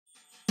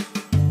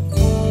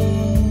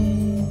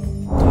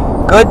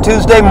Good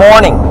Tuesday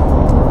morning.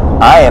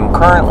 I am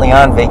currently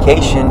on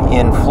vacation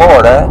in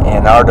Florida,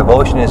 and our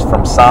devotion is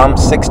from Psalm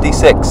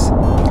 66.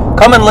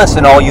 Come and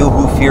listen, all you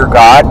who fear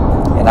God,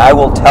 and I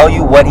will tell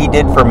you what he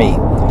did for me.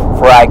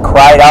 For I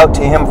cried out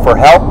to him for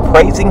help,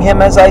 praising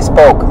him as I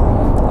spoke.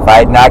 If I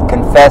had not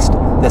confessed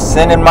the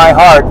sin in my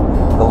heart,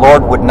 the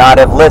Lord would not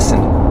have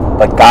listened.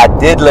 But God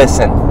did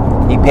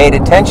listen. He paid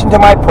attention to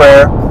my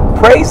prayer.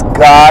 Praise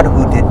God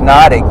who did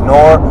not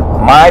ignore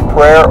my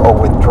prayer or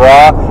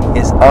withdraw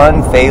his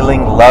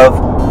unfailing love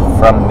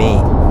from me.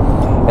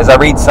 As I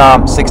read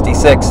Psalm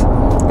 66,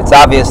 it's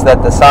obvious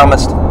that the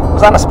psalmist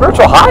was on a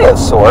spiritual high of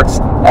sorts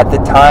at the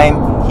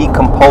time he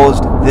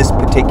composed this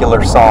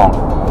particular song.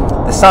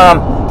 The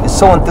psalm is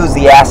so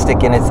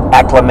enthusiastic in its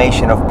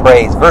acclamation of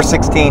praise. Verse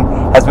 16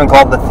 has been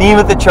called the theme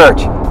of the church.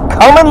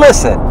 Come and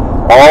listen,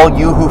 all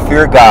you who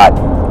fear God.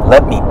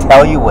 Let me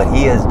tell you what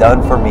he has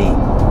done for me.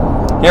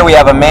 Here we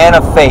have a man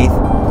of faith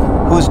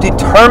who's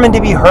determined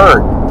to be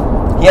heard.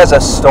 He has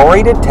a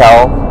story to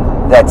tell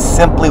that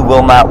simply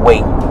will not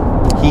wait.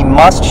 He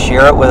must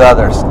share it with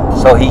others.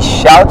 So he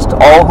shouts to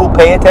all who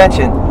pay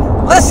attention,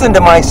 listen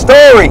to my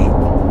story.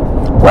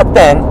 What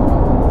then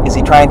is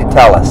he trying to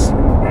tell us?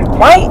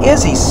 Why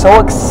is he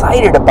so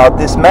excited about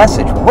this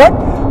message?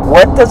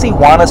 What does he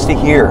want us to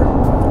hear?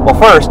 Well,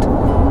 first,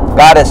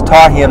 God has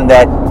taught him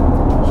that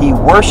he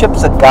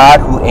worships a God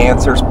who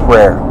answers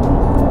prayer.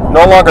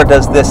 No longer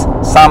does this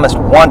psalmist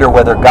wonder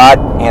whether God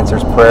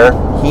answers prayer.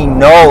 He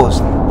knows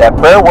that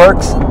prayer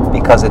works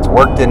because it's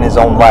worked in his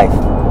own life.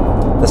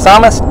 The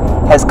psalmist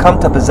has come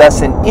to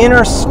possess an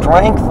inner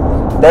strength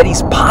that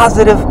he's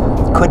positive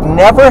could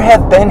never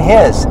have been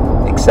his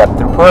except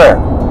through prayer.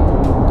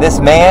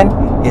 This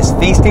man is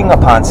feasting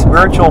upon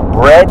spiritual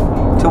bread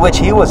to which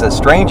he was a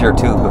stranger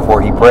to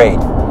before he prayed.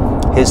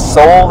 His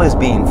soul is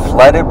being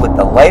flooded with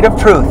the light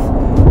of truth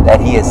that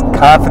he is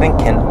confident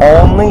can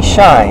only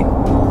shine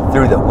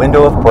through the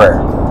window of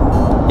prayer.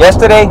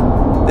 Yesterday,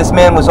 this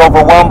man was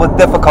overwhelmed with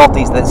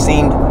difficulties that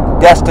seemed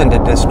destined to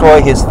destroy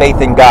his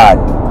faith in God.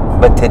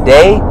 But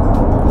today,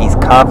 he's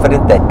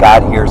confident that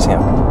God hears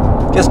him.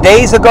 Just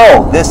days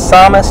ago, this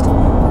psalmist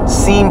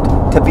seemed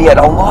to be at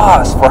a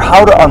loss for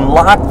how to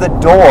unlock the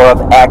door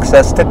of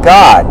access to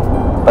God.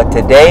 But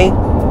today,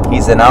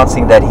 he's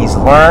announcing that he's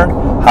learned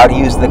how to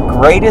use the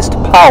greatest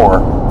power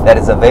that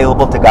is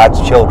available to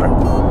God's children.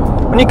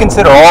 When you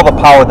consider all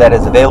the power that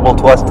is available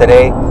to us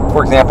today,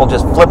 for example,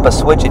 just flip a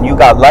switch and you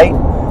got light,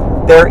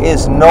 there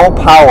is no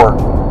power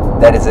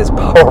that is as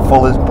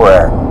powerful as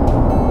prayer.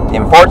 The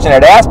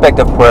unfortunate aspect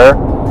of prayer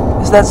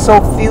is that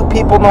so few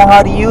people know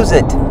how to use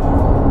it.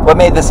 What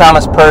made the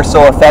psalmist's prayer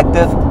so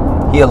effective?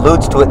 He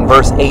alludes to it in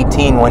verse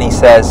 18 when he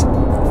says,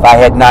 if I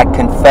had not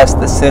confessed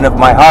the sin of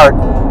my heart,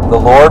 the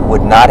Lord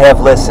would not have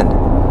listened.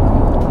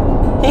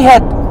 He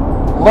had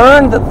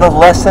learned the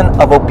lesson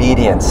of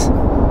obedience.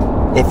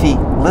 If he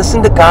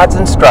listened to God's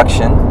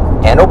instruction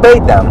and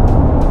obeyed them,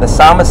 the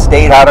psalmist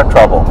stayed out of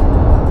trouble.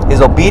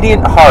 His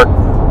obedient heart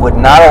would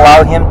not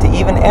allow him to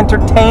even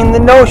entertain the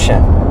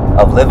notion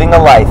of living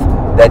a life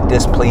that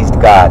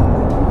displeased God.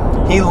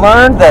 He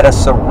learned that a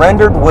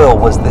surrendered will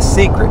was the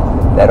secret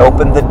that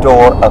opened the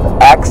door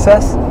of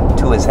access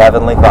to his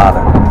heavenly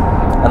Father.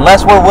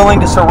 Unless we're willing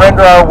to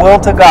surrender our will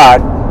to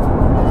God,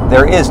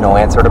 there is no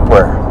answer to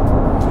prayer.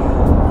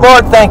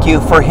 Lord, thank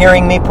you for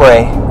hearing me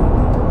pray.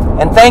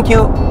 And thank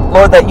you,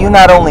 Lord, that you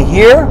not only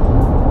hear,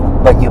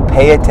 but you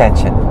pay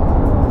attention.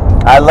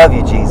 I love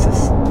you,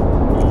 Jesus.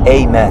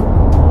 Amen.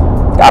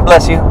 God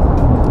bless you.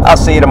 I'll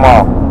see you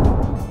tomorrow.